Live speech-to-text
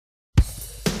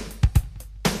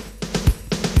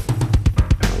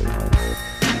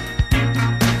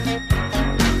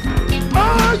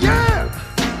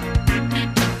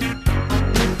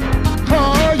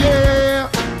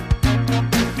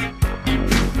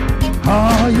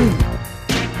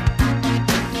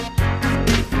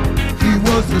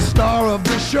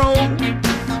show.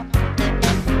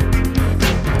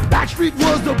 Backstreet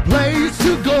was the place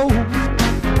to go.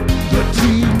 The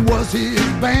team was his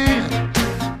band,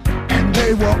 and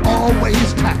they were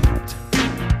always tight,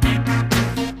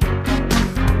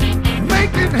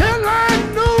 making headline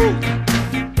news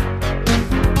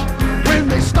when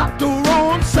they stopped the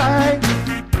wrong side.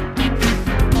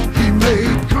 He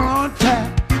made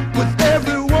contact with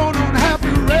everyone on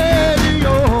Happy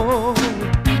Radio.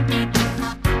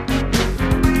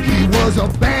 He was a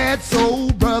bad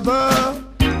soul brother,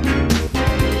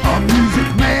 a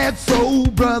music mad soul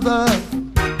brother.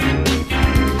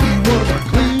 He was a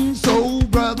clean soul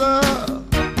brother,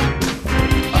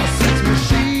 a sex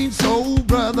machine soul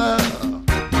brother.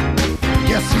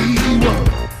 Yes, he was.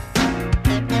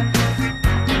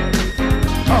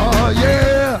 Oh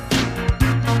yeah.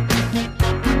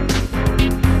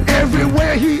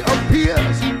 Everywhere he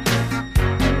appears,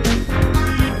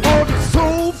 all the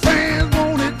soul fans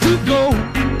wanted to go.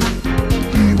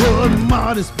 He was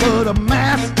modest but a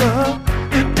master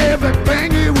in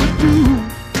everything he would do.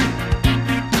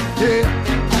 Yeah,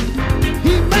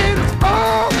 he made us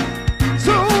all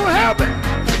so happy,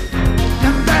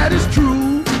 and that is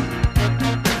true.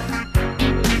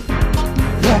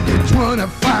 Walking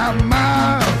 25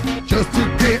 miles just to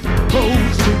get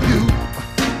close to you.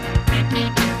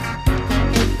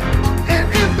 And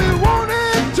if he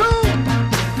wanted to,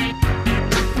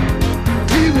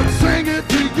 he would sing it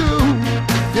to you.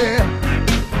 Yeah,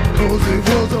 'cause he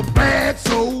was a bad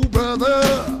soul brother,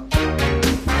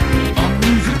 a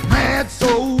music mad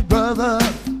soul brother.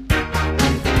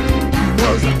 He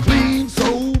was a clean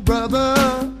soul brother,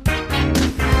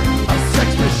 a sex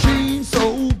machine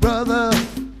soul brother.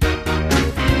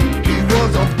 He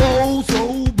was a bold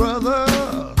soul brother,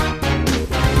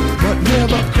 but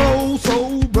never cold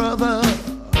soul brother.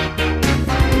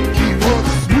 He was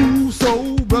a smooth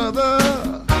soul brother,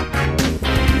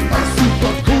 a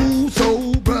super cool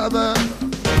soul brother.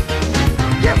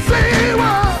 Yes, he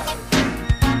was.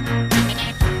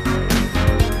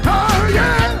 Oh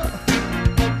yeah.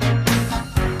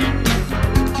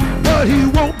 But he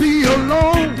won't be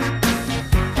alone,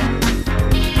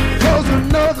 'cause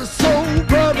another soul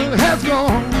brother has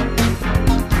gone,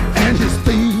 and his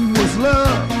theme was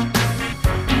love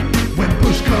when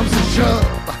push comes to shove.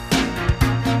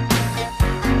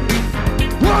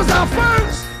 Was our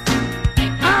first,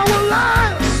 our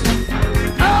last,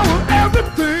 our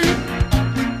everything,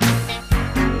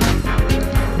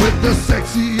 with the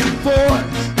sexy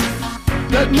voice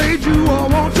that made you all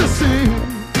want to sing.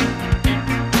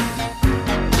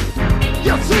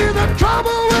 You see the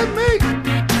trouble with me,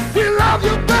 we love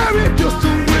you very just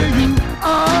the way you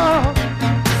are,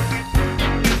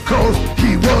 'cause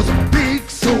he was a big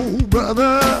soul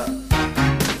brother,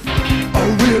 a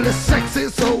really sexy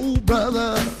soul